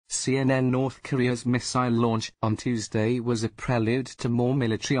CNN North Korea's missile launch on Tuesday was a prelude to more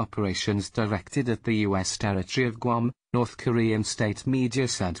military operations directed at the U.S. territory of Guam, North Korean state media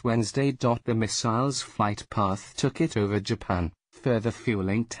said Wednesday. The missile's flight path took it over Japan, further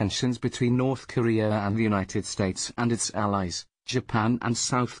fueling tensions between North Korea and the United States and its allies, Japan and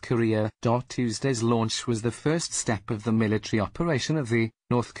South Korea. Tuesday's launch was the first step of the military operation of the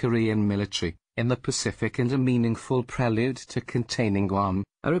North Korean military in the Pacific and a meaningful prelude to containing Guam,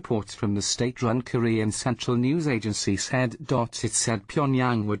 a report from the state-run Korean Central News Agency said. It said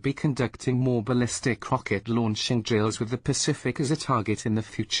Pyongyang would be conducting more ballistic rocket launching drills with the Pacific as a target in the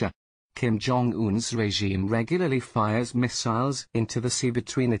future. Kim Jong-un's regime regularly fires missiles into the sea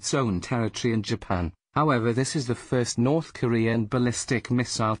between its own territory and Japan. However, this is the first North Korean ballistic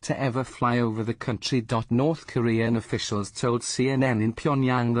missile to ever fly over the country. North Korean officials told CNN in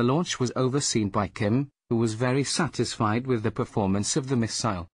Pyongyang the launch was overseen by Kim, who was very satisfied with the performance of the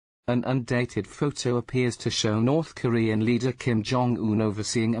missile. An undated photo appears to show North Korean leader Kim Jong-un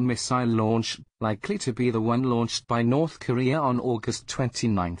overseeing a missile launch, likely to be the one launched by North Korea on August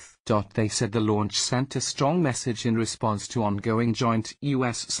 29. They said the launch sent a strong message in response to ongoing joint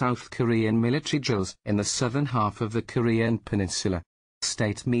U.S.-South Korean military drills in the southern half of the Korean peninsula.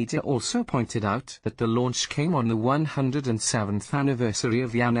 State media also pointed out that the launch came on the 107th anniversary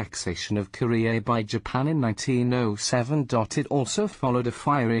of the annexation of Korea by Japan in 1907. It also followed a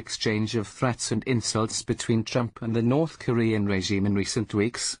fiery exchange of threats and insults between Trump and the North Korean regime in recent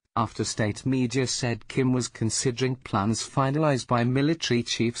weeks, after state media said Kim was considering plans finalized by military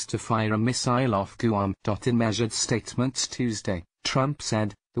chiefs to fire a missile off Guam. In measured statements Tuesday, Trump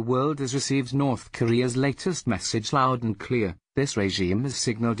said, "The world has received North Korea's latest message loud and clear. This regime has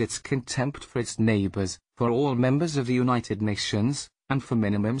signaled its contempt for its neighbors, for all members of the United Nations, and for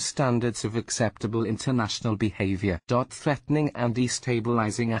minimum standards of acceptable international behavior." Threatening and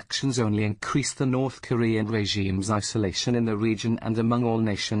destabilizing actions only increase the North Korean regime's isolation in the region and among all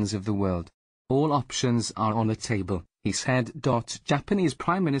nations of the world. "All options are on the table," he said. Japanese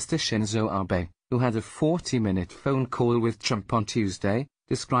Prime Minister Shinzo Abe, who had a 40-minute phone call with Trump on Tuesday,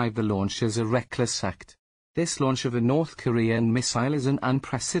 described the launch as a reckless act. "This launch of a North Korean missile is an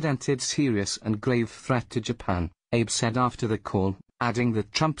unprecedented, serious and grave threat to Japan," Abe said after the call, adding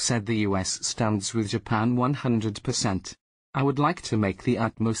that Trump said the U.S. stands with Japan 100%. "I would like to make the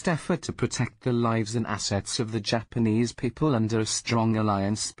utmost effort to protect the lives and assets of the Japanese people under a strong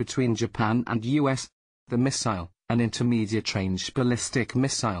alliance between Japan and U.S. The missile, an intermediate-range ballistic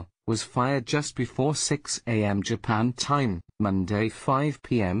missile, was fired just before 6 a.m. Japan time, Monday 5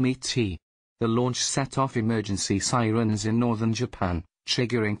 p.m. ET. The launch set off emergency sirens in northern Japan,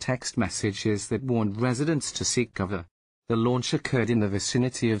 triggering text messages that warned residents to seek cover. The launch occurred in the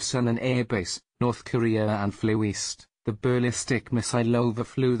vicinity of Sunan Air Base, North Korea, and flew east. The ballistic missile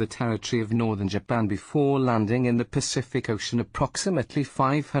overflew the territory of northern Japan before landing in the Pacific Ocean approximately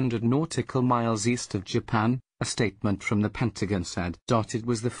 500 nautical miles east of Japan, a statement from the Pentagon said. It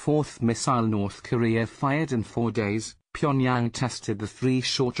was the fourth missile North Korea fired in 4 days. Pyongyang tested the 3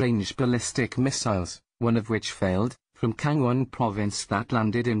 short-range ballistic missiles, one of which failed, from Gangwon province that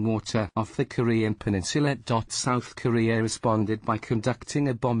landed in water off the Korean peninsula. South Korea responded by conducting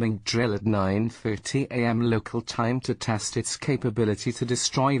a bombing drill at 9:30 a.m. local time to test its capability to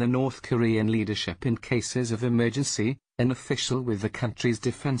destroy the North Korean leadership in cases of emergency. An official with the country's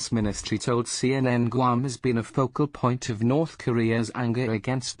defense ministry told CNN Guam has been a focal point of North Korea's anger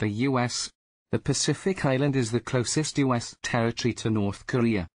against the U.S. The Pacific Island is the closest U.S. territory to North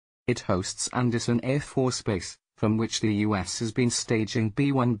Korea. It hosts Andersen Air Force Base, from which the U.S. has been staging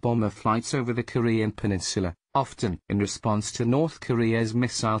B-1 bomber flights over the Korean peninsula, often in response to North Korea's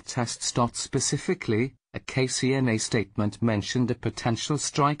missile tests. Specifically, a KCNA statement mentioned a potential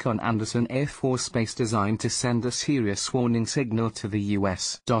strike on Andersen Air Force Base designed to send a serious warning signal to the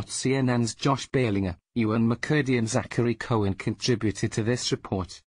U.S. CNN's Josh Balinger, Ewan McCurdy and Zachary Cohen contributed to this report.